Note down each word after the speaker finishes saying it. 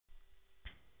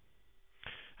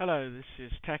Hello, this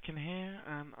is Tekken here,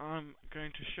 and I'm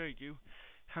going to show you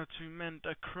how to mend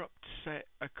a corrupt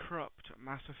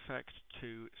Mass Effect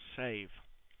 2 save.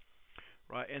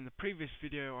 Right, in the previous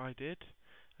video I did,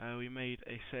 we made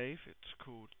a save. It's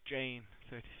called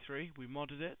Jane33. We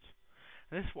modded it,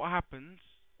 and this is what happens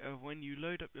when you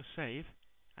load up your save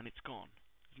and it's gone.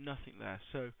 There's nothing there,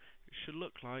 so it should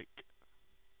look like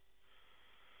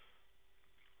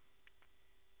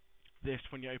this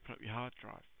when you open up your hard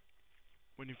drive.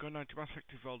 When you've gone down to Mass Effect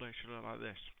 2 folder, it should look like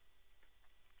this.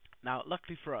 Now,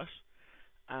 luckily for us,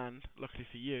 and luckily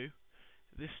for you,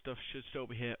 this stuff should still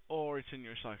be here, or it's in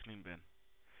your recycling bin.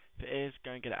 If it is,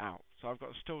 go and get it out. So I've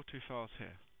got still two files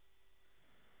here.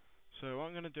 So what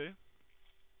I'm going to do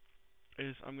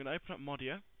is I'm going to open up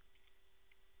Modio.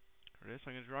 There it is.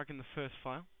 I'm going to drag in the first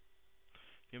file,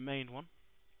 your main one.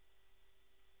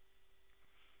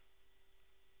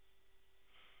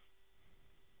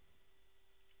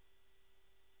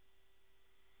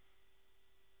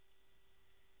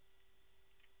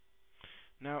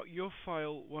 Now your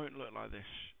file won't look like this.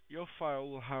 Your file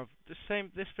will have the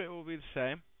same. This bit will be the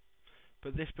same,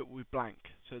 but this bit will be blank.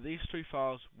 So these three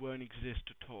files won't exist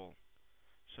at all.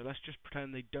 So let's just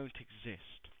pretend they don't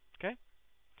exist. Okay?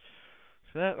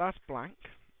 So that's blank.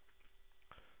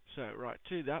 So right,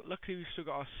 to do that, luckily we've still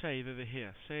got our save over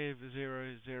here. Save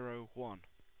 001.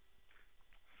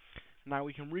 Now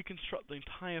we can reconstruct the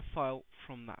entire file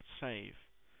from that save.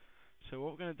 So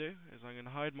what we're going to do is I'm going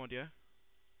to hide Modio.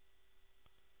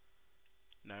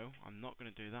 No, I'm not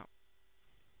going to do that.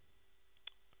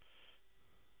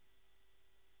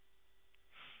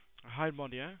 I hide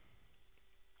Modio.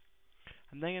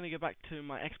 And then I'm going to go back to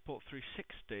my export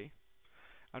 360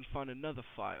 and find another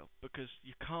file, because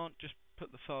you can't just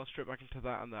put the file straight back into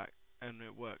that and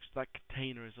it works. That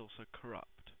container is also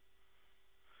corrupt.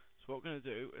 So what we're going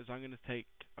to do is I'm going to take,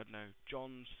 I don't know,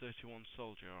 John's 31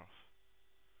 soldier off.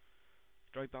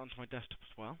 Drag that onto my desktop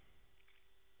as well.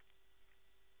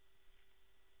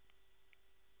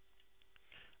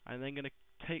 I'm then going to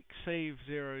take save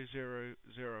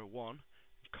 0001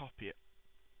 and copy it.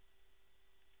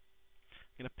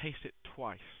 I'm going to paste it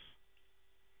twice.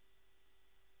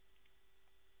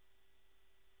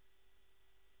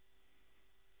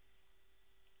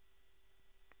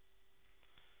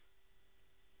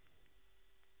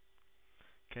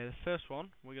 Okay, the first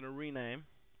one we're going to rename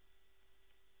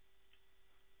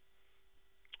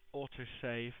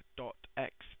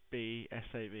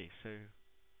autosave.xbsav. So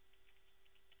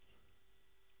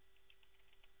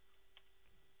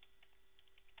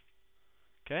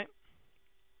okay,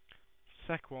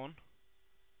 second one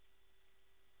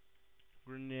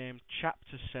rename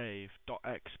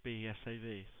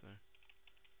chaptersave.xbsav. So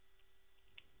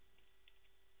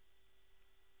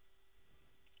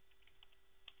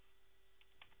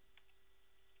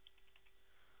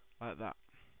like that.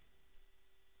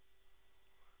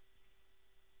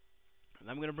 And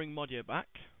then I'm going to bring Modio back.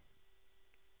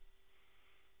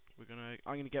 I'm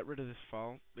going to get rid of this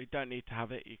file. You don't need to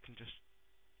have it. You can just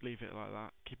leave it like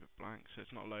that. Keep it blank so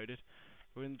it's not loaded.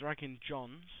 We're going to drag in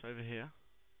John's over here.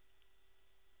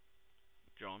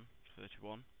 John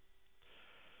 31.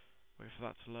 Wait for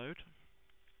that to load.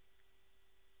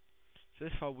 So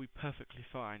this file will be perfectly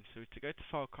fine. So to go to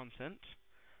file content,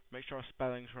 make sure our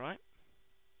spelling's right.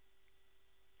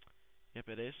 Yep,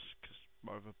 it is, because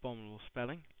of abominable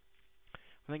spelling.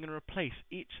 I'm then going to replace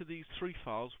each of these three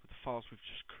files with the files we've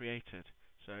just created.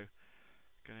 So,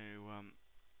 going to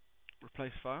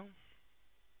replace file.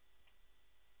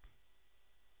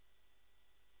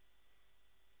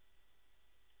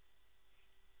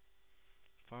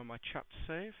 Find my chapter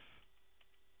save.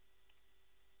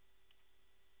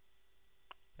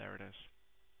 There it is.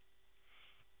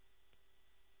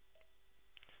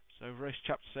 So erase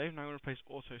chapter save. Now I'm going to replace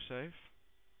autosave.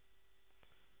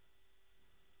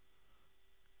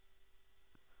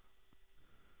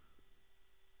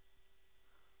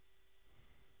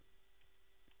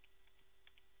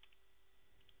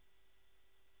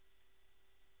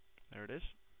 There it is.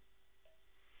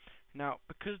 Now,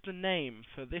 because the name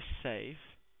for this save,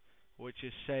 which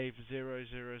is save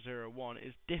 0001,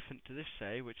 is different to this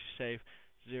save, which is save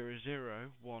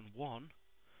 0011,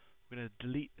 we're going to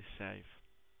delete this save.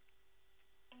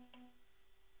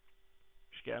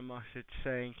 Just get a message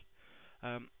saying,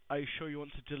 are you sure you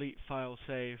want to delete file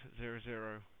save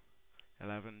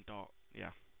 0011 dot,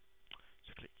 yeah.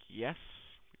 So click yes,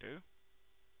 we do.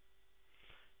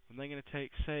 I'm then going to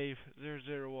take save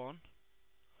 001,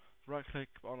 right click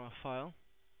on our file,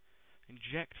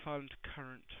 inject file into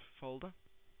current folder,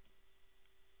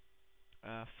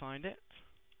 find it,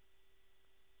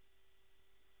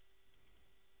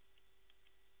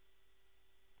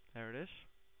 there it is.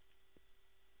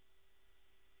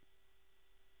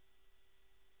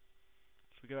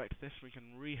 go back to this, we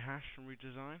can rehash and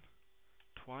redesign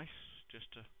twice,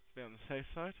 just to be on the safe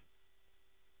side.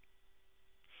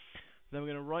 Then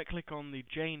we're going to right click on the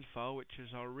Jane file, which is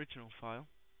our original file,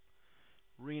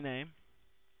 rename,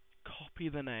 copy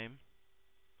the name,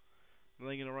 and then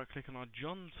we're going to right click on our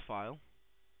John's file,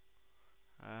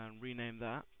 and rename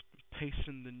that, and paste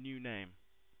in the new name.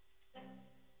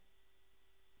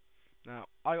 Now,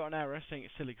 I got an error saying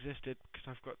it still existed because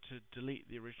I've got to delete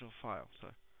the original file. So,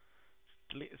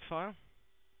 delete this file,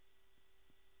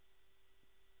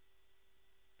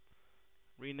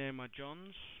 rename my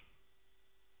Johns,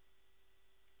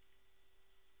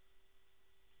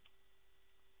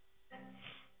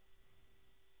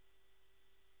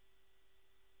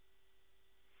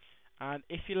 and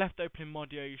if you left open in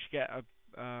Modio, you should get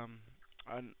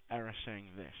an error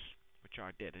saying this, which I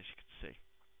did, as you can see.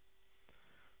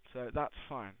 So that's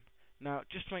fine. Now,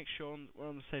 just to make sure we're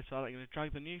on the safe side, I'm going to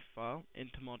drag the new file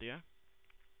into Modio.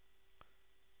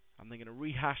 I'm then going to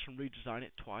rehash and redesign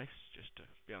it twice, just to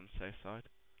be on the safe side.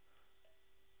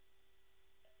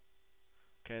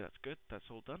 Okay, that's good. That's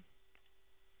all done.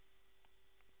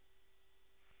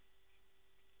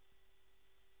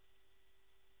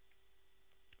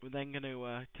 We're then going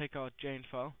to take our Jane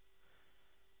file,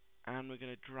 and we're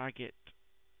going to drag it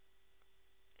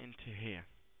into here,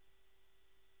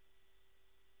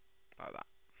 like that.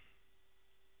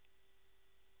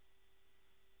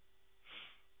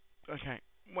 Okay,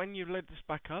 when you load this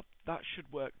back up, that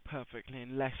should work perfectly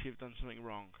unless you've done something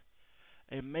wrong.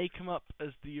 It may come up as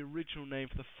the original name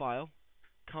for the file.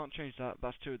 Can't change that,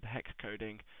 that's to do with the hex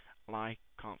coding, and I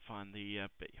can't find the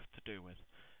bit you have to do with.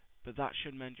 But that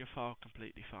should mend your file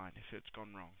completely fine if it's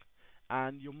gone wrong.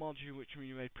 And your module which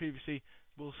you made previously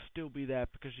will still be there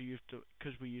because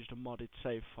we used a modded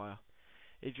save file.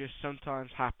 It just sometimes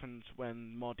happens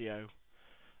when Modio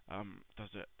does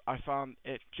it. I found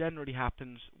it generally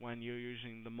happens when you're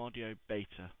using the Modio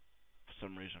beta for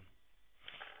some reason.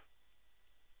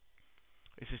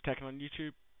 This is Tekken on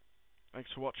YouTube.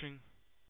 Thanks for watching.